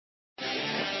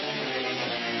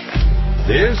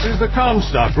This is the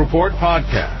Comstock Report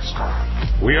podcast.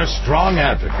 We are strong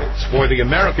advocates for the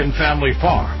American family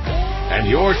farm and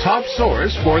your top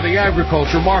source for the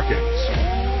agriculture markets.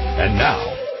 And now,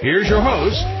 here's your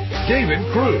host, David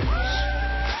Cruz.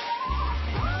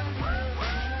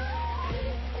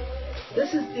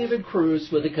 This is David Cruz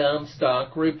with the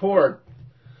Comstock Report.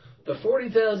 The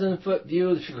 40,000-foot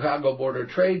view of the Chicago border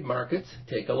trade markets,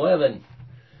 take 11.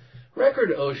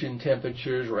 Record ocean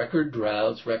temperatures, record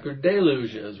droughts, record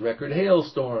deluges, record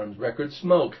hailstorms, record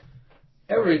smoke.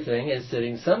 Everything is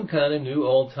setting some kind of new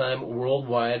all-time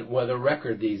worldwide weather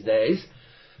record these days.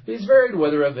 These varied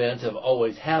weather events have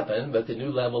always happened, but the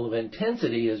new level of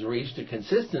intensity has reached a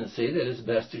consistency that is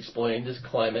best explained as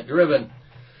climate-driven.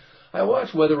 I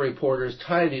watch weather reporters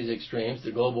tie these extremes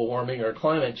to global warming or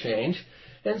climate change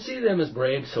and see them as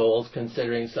brave souls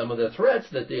considering some of the threats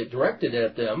that they directed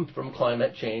at them from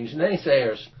climate change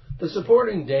naysayers. The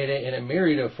supporting data in a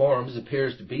myriad of forms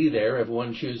appears to be there if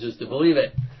one chooses to believe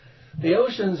it. The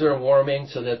oceans are warming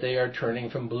so that they are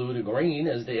turning from blue to green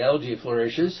as the algae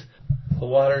flourishes. The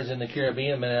waters in the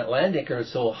Caribbean and Atlantic are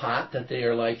so hot that they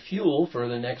are like fuel for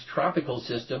the next tropical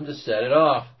system to set it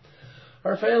off.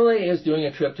 Our family is doing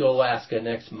a trip to Alaska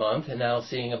next month and now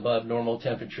seeing above normal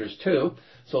temperatures too,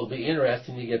 so it'll be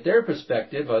interesting to get their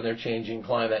perspective on their changing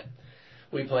climate.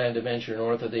 We plan to venture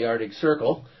north of the Arctic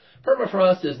Circle.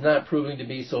 Permafrost is not proving to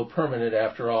be so permanent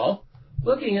after all.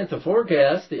 Looking at the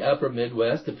forecast, the upper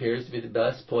Midwest appears to be the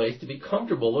best place to be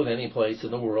comfortable of any place in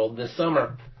the world this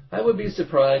summer. I would be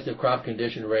surprised if crop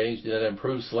condition ratings did not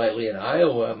improve slightly in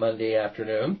Iowa Monday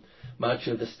afternoon. Much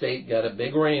of the state got a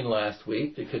big rain last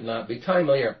week that could not be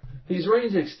timelier. These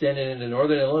rains extended into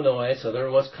northern Illinois,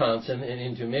 southern Wisconsin, and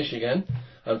into Michigan.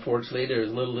 Unfortunately, there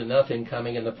is little to nothing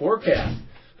coming in the forecast,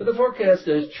 but the forecast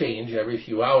does change every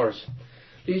few hours.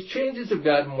 These changes have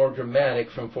gotten more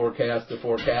dramatic from forecast to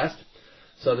forecast.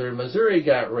 Southern Missouri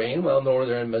got rain, while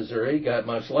northern Missouri got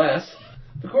much less.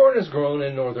 The corn is grown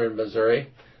in northern Missouri.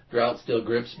 Drought still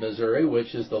grips Missouri,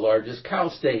 which is the largest cow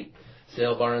state.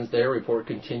 Sale barns there report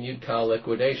continued cow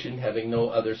liquidation, having no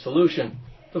other solution.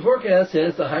 The forecast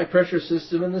has the high-pressure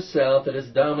system in the south that is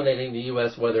dominating the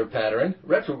U.S. weather pattern,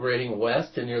 retrograding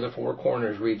west to near the Four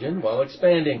Corners region while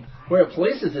expanding. Where it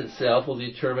places itself will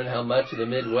determine how much of the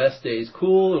Midwest stays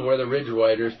cool and where the ridge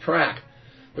riders track.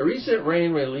 The recent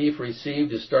rain relief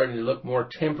received is starting to look more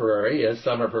temporary as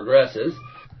summer progresses.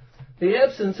 The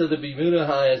absence of the Bermuda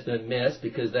high has been missed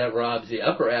because that robs the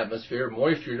upper atmosphere of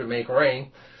moisture to make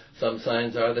rain. Some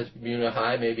signs are that Bermuda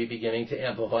high may be beginning to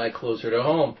amplify closer to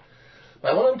home.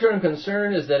 My long-term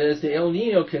concern is that as the El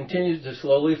Nino continues to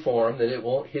slowly form, that it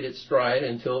won't hit its stride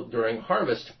until during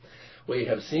harvest. We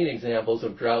have seen examples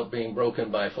of drought being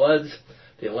broken by floods.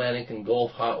 The Atlantic and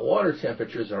Gulf hot water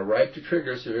temperatures are ripe to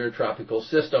trigger severe tropical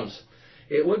systems.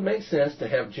 It would make sense to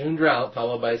have June drought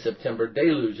followed by September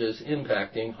deluges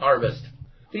impacting harvest.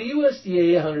 The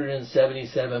USDA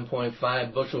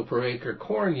 177.5 bushel per acre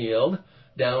corn yield,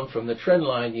 down from the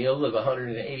trendline yield of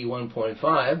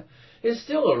 181.5, is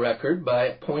still a record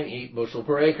by 0.8 bushel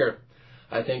per acre.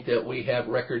 I think that we have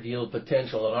record yield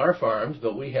potential on our farms,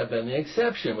 but we have been the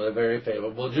exception with a very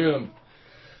favorable June.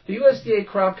 The USDA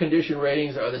crop condition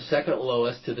ratings are the second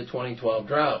lowest to the 2012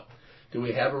 drought. Do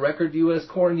we have a record U.S.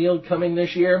 corn yield coming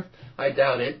this year? I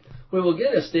doubt it. We will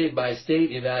get a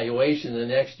state-by-state evaluation in the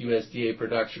next USDA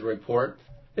production report.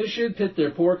 This should pit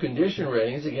their poor condition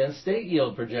ratings against state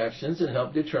yield projections and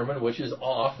help determine which is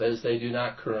off, as they do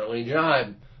not currently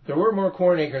jibe. There were more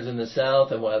corn acres in the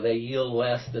South, and while they yield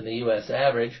less than the U.S.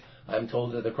 average, I'm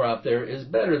told that the crop there is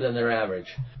better than their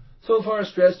average. So far,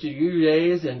 stressed year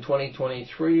days in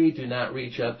 2023 do not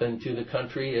reach up into the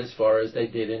country as far as they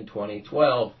did in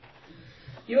 2012.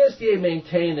 USDA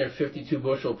maintained their 52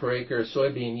 bushel per acre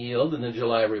soybean yield in the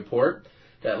July report.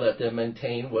 That let them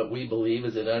maintain what we believe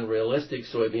is an unrealistic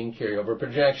soybean carryover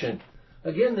projection.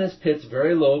 Again, this pits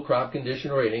very low crop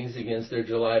condition ratings against their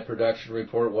July production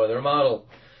report weather model.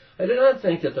 I do not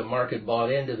think that the market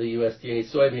bought into the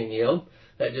USDA soybean yield.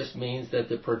 That just means that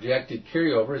the projected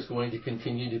carryover is going to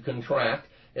continue to contract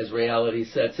as reality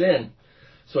sets in.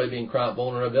 Soybean crop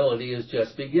vulnerability is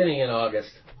just beginning in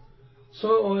August.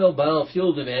 Soy oil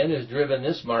biofuel demand has driven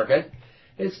this market.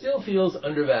 It still feels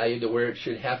undervalued to where it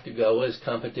should have to go as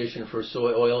competition for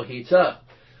soy oil heats up.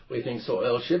 We think soy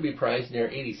oil should be priced near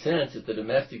 80 cents if the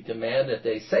domestic demand that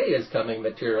they say is coming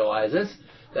materializes.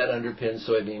 That underpins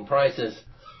soybean prices.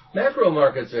 Macro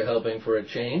markets are helping for a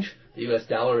change. The U.S.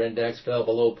 dollar index fell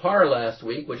below par last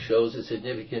week, which shows a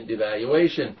significant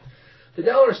devaluation. The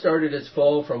dollar started its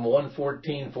fall from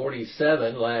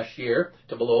 114.47 last year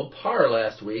to below par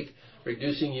last week,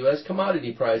 reducing U.S.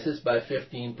 commodity prices by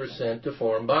 15% to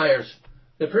foreign buyers.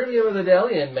 The premium of the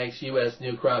Delian makes U.S.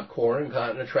 new crop corn and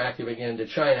cotton attractive again to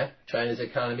China. China's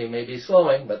economy may be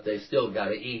slowing, but they still got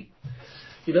to eat.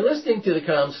 You've been listening to the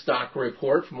Comstock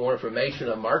Report. For more information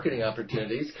on marketing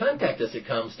opportunities, contact us at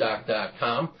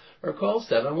Comstock.com or call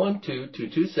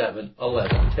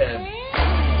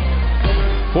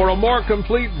 712-227-1110. For a more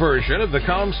complete version of the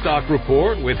Comstock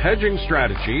Report with hedging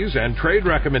strategies and trade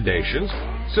recommendations,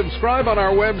 subscribe on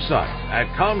our website at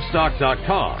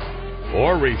Comstock.com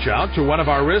or reach out to one of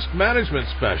our risk management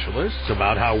specialists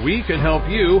about how we can help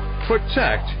you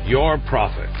protect your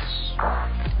profits.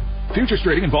 Futures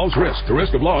trading involves risk. The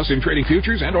risk of loss in trading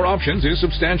futures and/or options is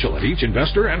substantial, and each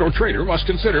investor and/or trader must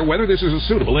consider whether this is a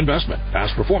suitable investment.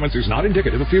 Past performance is not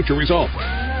indicative of future results.